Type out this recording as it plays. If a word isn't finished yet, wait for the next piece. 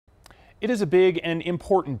It is a big and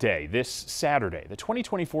important day this Saturday, the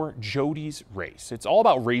 2024 Jodi's Race. It's all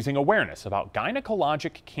about raising awareness about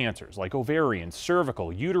gynecologic cancers like ovarian,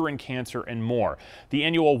 cervical, uterine cancer, and more. The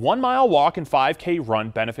annual 1-mile walk and 5K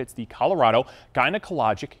run benefits the Colorado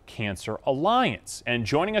Gynecologic Cancer Alliance. And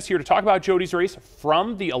joining us here to talk about Jodi's Race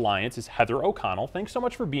from the Alliance is Heather O'Connell. Thanks so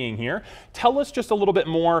much for being here. Tell us just a little bit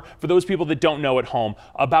more, for those people that don't know at home,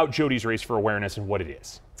 about Jodi's Race for awareness and what it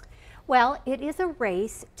is. Well, it is a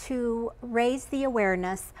race to raise the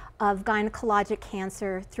awareness of gynecologic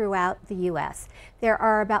cancer throughout the U.S. There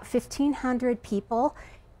are about 1,500 people,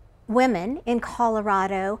 women in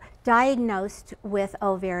Colorado, diagnosed with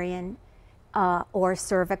ovarian or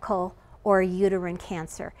cervical or uterine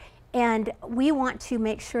cancer. And we want to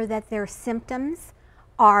make sure that their symptoms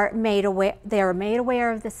are made aware, they're made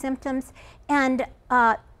aware of the symptoms, and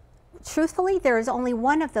truthfully, there is only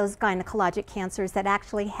one of those gynecologic cancers that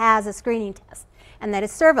actually has a screening test, and that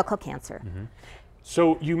is cervical cancer. Mm-hmm.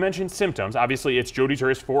 So you mentioned symptoms. Obviously, it's Jodi's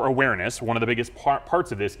Race for awareness. One of the biggest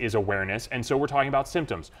parts of this is awareness, and so we're talking about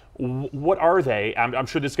symptoms. What are they? I'm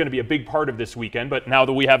sure this is going to be a big part of this weekend, but now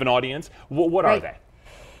that we have an audience, what are they?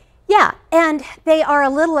 Yeah, and they are a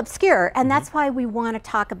little obscure, and that's why we want to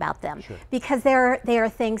talk about them, because they are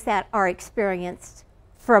things that are experienced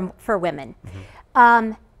for women.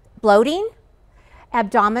 Bloating,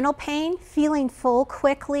 abdominal pain, feeling full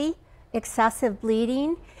quickly, excessive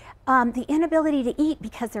bleeding, the inability to eat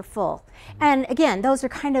because they're full. And again, those are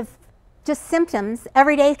kind of just symptoms,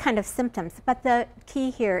 everyday kind of symptoms. But the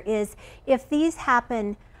key here is if these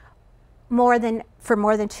happen for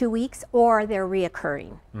more than 2 weeks, or they're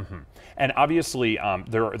reoccurring. And obviously,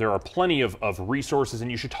 there are plenty of resources, and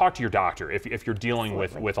you should talk to your doctor if you're dealing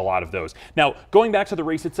with a lot of those. Now, going back to the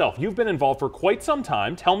race itself, you've been involved for quite some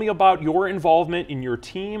time. Tell me about your involvement in your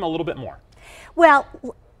team a little bit more. Well,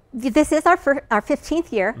 this is our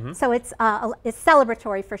 15th year, so it's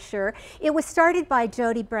celebratory for sure. It was started by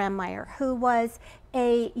Jodi Gruenauer, who was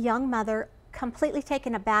a young mother completely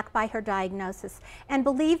taken aback by her diagnosis and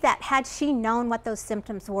believed that had she known what those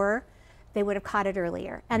symptoms were, they would have caught it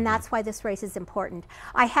earlier. And that's why this race is important.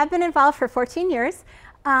 I have been involved for 14 years.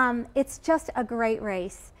 It's just a great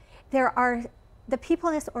race. The people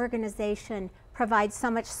in this organization provide so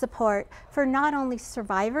much support for not only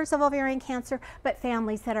survivors of ovarian cancer, but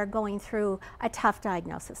families that are going through a tough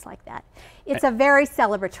diagnosis like that. It's a very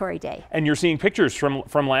celebratory day. And you're seeing pictures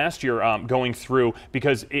from last year going through,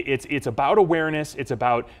 because it's about awareness. It's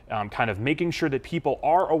about kind of making sure that people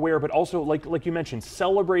are aware, but also, like you mentioned,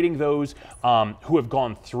 celebrating those who have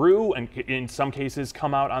gone through and in some cases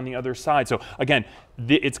come out on the other side. So again,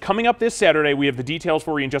 it's coming up this Saturday. We have the details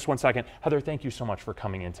for you in just one second. Heather, thank you so much for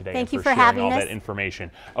coming in today. Thank you for sharing having all us. That information.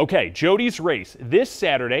 Okay, Jodi's Race this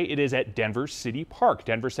Saturday. It is at Denver City Park.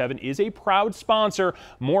 Denver 7 is a proud sponsor.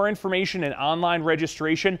 More information and online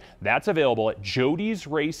registration, that's available at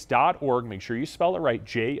jodisrace.org. Make sure you spell it right,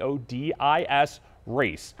 Jodis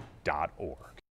race.org.